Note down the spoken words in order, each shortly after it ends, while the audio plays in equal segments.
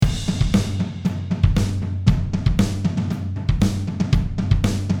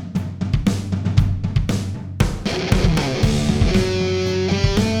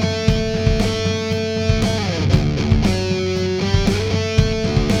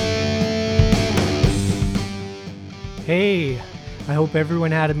Hey, I hope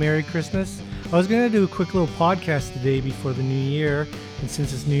everyone had a Merry Christmas. I was going to do a quick little podcast today before the new year, and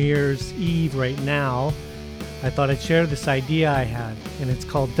since it's New Year's Eve right now, I thought I'd share this idea I had, and it's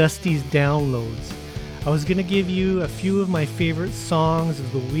called Dusty's Downloads. I was going to give you a few of my favorite songs of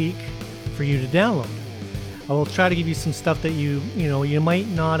the week for you to download. I will try to give you some stuff that you might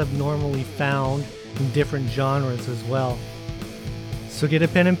not have normally found in different genres as well. So get a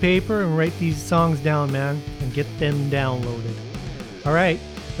pen and paper and write these songs down, man, and get them downloaded. All right,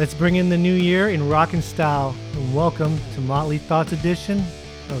 let's bring in the new year in rockin' style, and welcome to Motley Thoughts edition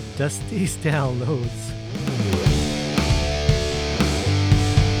of Dusty's Downloads.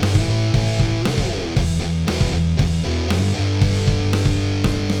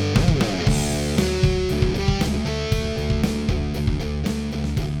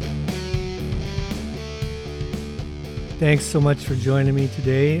 Thanks so much for joining me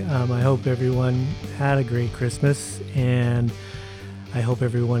today. I hope everyone had a great Christmas, and I hope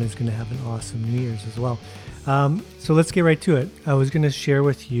everyone is going to have an awesome New Year's as well. So let's get right to it. I was going to share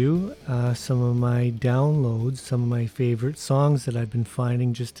with you some of my downloads, some of my favorite songs that I've been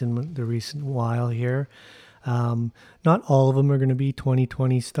finding just in the recent while here. Not all of them are going to be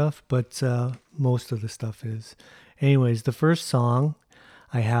 2020 stuff, but most of the stuff is. Anyways, the first song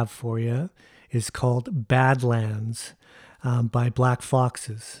I have for you is called Badlands. By Black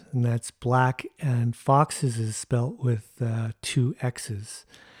Foxes, and that's Black and Foxes is spelt with two X's.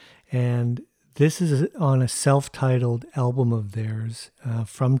 And this is on a self-titled album of theirs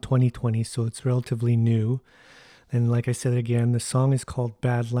from 2020, so it's relatively new. And like I said again, the song is called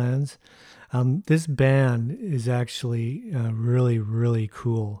Badlands. This band is actually really, really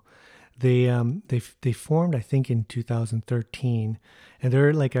cool. They formed, I think, in 2013, and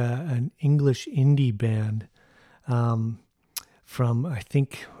they're like an English indie band. From, I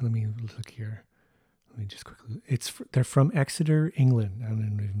think, let me look here. Let me just quickly. They're from Exeter, England. I don't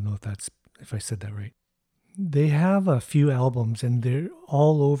even know if I said that right. They have a few albums, and they're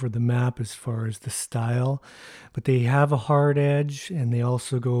all over the map as far as the style, but they have a hard edge, and they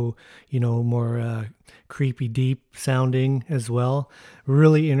also go, more creepy, deep sounding as well.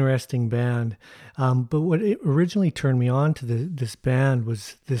 Really interesting band. But what originally turned me on to this band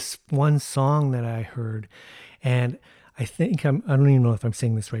was this one song that I heard, and I think I don't even know if I'm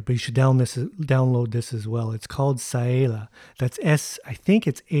saying this right, but you should download this as well. It's called Saela. That's I think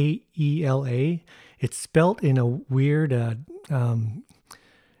it's Aela. It's spelt in a weird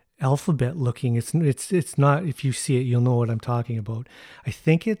alphabet looking. It's not. If you see it, you'll know what I'm talking about. I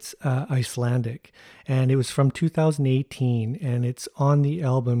think it's Icelandic, and it was from 2018, and it's on the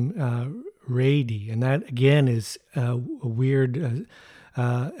album Reidi, and that again is a weird.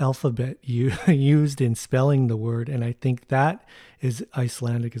 Alphabet used in spelling the word, and I think that is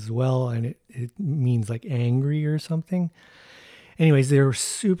Icelandic as well, and it means like angry or something. Anyways, they're a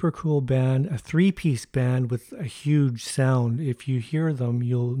super cool band, a three-piece band with a huge sound. If you hear them,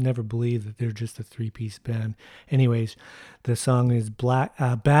 you'll never believe that they're just a three-piece band. Anyways, the song is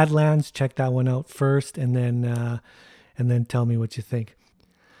Badlands. Check that one out first, and then tell me what you think.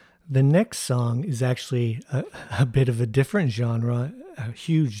 The next song is actually a bit of a different genre, a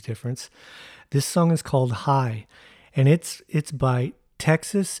huge difference. This song is called High, and it's by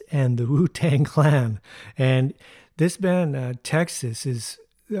Texas and the Wu-Tang Clan. And this band, Texas, is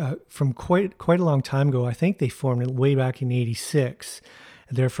from quite a long time ago. I think they formed it way back in '86.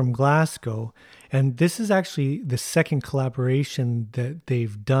 They're from Glasgow, and this is actually the second collaboration that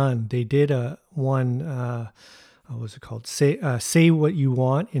they've done. They did one. What was it called? Say What You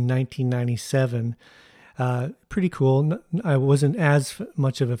Want in 1997. Pretty cool. I wasn't as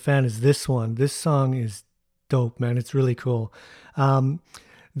much of a fan as this one. This song is dope, man. It's really cool.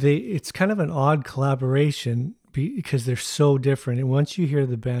 It's kind of an odd collaboration because they're so different. And once you hear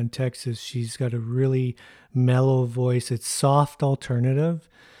the band Texas, she's got a really mellow voice. It's soft alternative.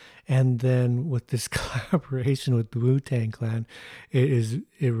 And then with this collaboration with the Wu-Tang Clan, it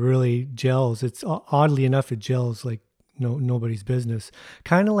really gels. It's oddly enough, it gels like nobody's business.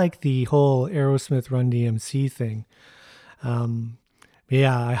 Kind of like the whole Aerosmith Run DMC thing.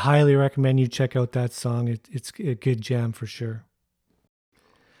 Yeah, I highly recommend you check out that song. It's a good jam for sure.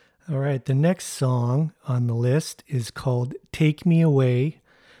 All right, the next song on the list is called Take Me Away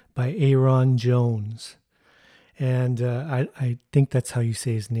by Aaron Jones. And I think that's how you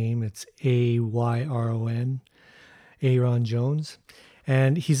say his name. It's Ayron, Aaron Jones.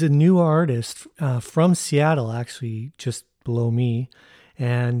 And he's a new artist from Seattle, actually, just below me.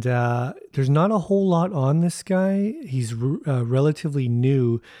 And there's not a whole lot on this guy. He's relatively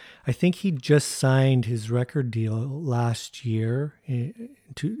new. I think he just signed his record deal last year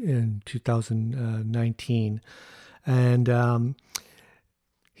in 2019. and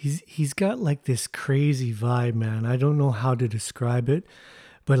he's got like this crazy vibe, man. I don't know how to describe it,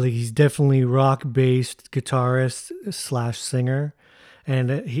 but like he's definitely rock based guitarist slash singer, and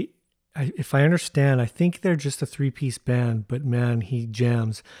if I understand, I think they're just a 3-piece band, but man, he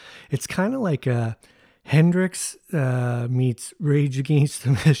jams. It's kind of like a Hendrix meets Rage Against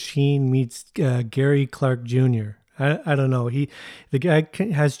the Machine meets Gary Clark Jr. I don't know. The guy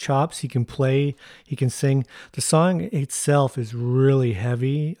has chops. He can play. He can sing. The song itself is really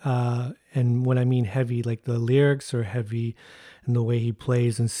heavy, and when I mean heavy, like the lyrics are heavy, and the way he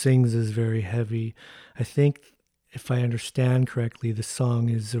plays and sings is very heavy. I think, if I understand correctly, the song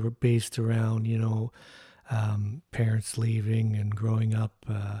is based around parents leaving and growing up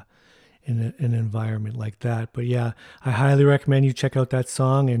in an environment like that. But yeah, I highly recommend you check out that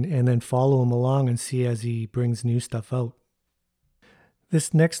song and then follow him along and see as he brings new stuff out.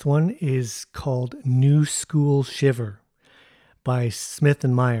 This next one is called New School Shiver by Smith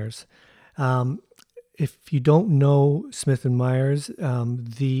and Myers. If you don't know Smith and Myers,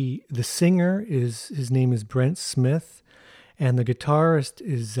 the singer his name is Brent Smith, and the guitarist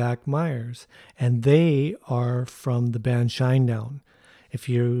is Zach Myers, and they are from the band Shinedown. If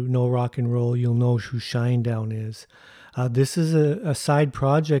you know rock and roll, you'll know who Shinedown is. This is a side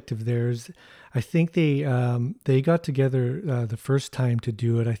project of theirs. I think they got together the first time to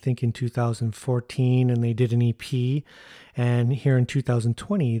do it, I think in 2014, and they did an EP. And here in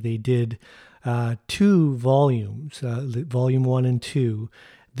 2020, they did 2 volumes, volume 1 and 2.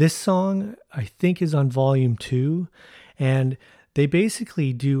 This song, I think, is on volume 2. And they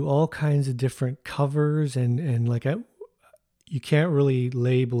basically do all kinds of different covers and like you can't really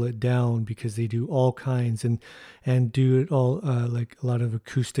label it down because they do all kinds and do it all like a lot of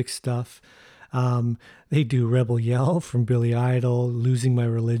acoustic stuff. They do Rebel Yell from Billy Idol, Losing My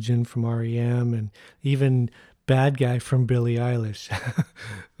Religion from REM, and even Bad Guy from Billie Eilish.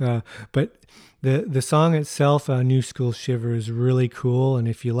 But the song itself, New School Shiver, is really cool. And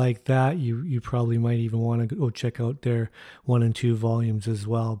if you like that, you probably might even want to go check out their 1 and 2 volumes as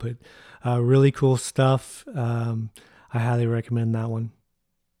well. But really cool stuff. I highly recommend that one.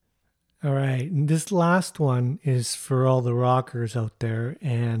 All right, and this last one is for all the rockers out there,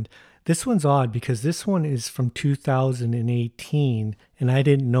 and this one's odd because this one is from 2018, and I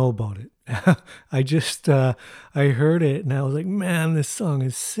didn't know about it. I heard it, and I was like, man, this song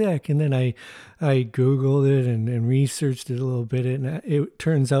is sick. And then I Googled it and researched it a little bit, and it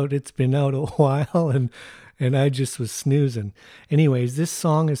turns out it's been out a while, and I just was snoozing. Anyways, this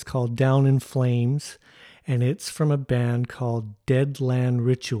song is called Down in Flames, and it's from a band called Deadland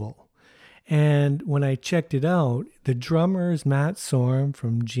Ritual. And when I checked it out, the drummer is Matt Sorum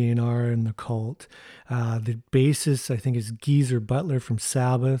from GNR and The Cult. The bassist, I think, is Geezer Butler from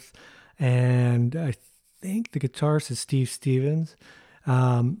Sabbath. And I think the guitarist is Steve Stevens.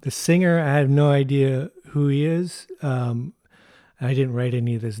 The singer, I have no idea who he is. I didn't write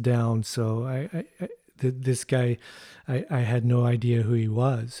any of this down, so this guy, I had no idea who he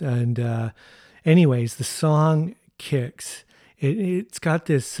was. And anyways, the song kicks. It's got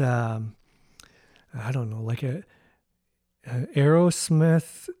this, I don't know, like a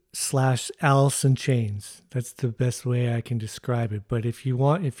Aerosmith / Alice in Chains. That's the best way I can describe it. But if you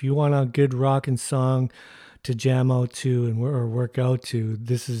want a good rockin' song to jam out to or work out to,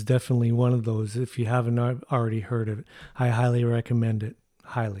 this is definitely one of those. If you haven't already heard of it, I highly recommend it.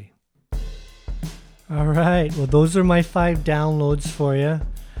 Highly. All right. Well, those are my 5 downloads for you.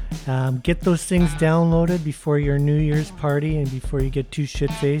 Get those things downloaded before your New Year's party and before you get too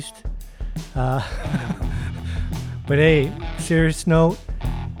shit-faced. But hey, serious note,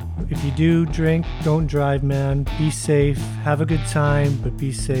 if you do drink, don't drive, man. Be safe. Have a good time, but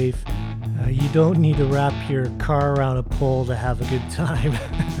be safe. You don't need to wrap your car around a pole to have a good time.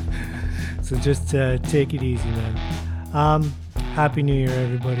 So just take it easy, man. Happy New Year,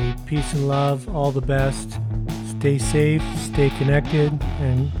 everybody. Peace and love. All the best. Stay safe, stay connected,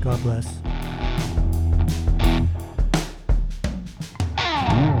 and God bless.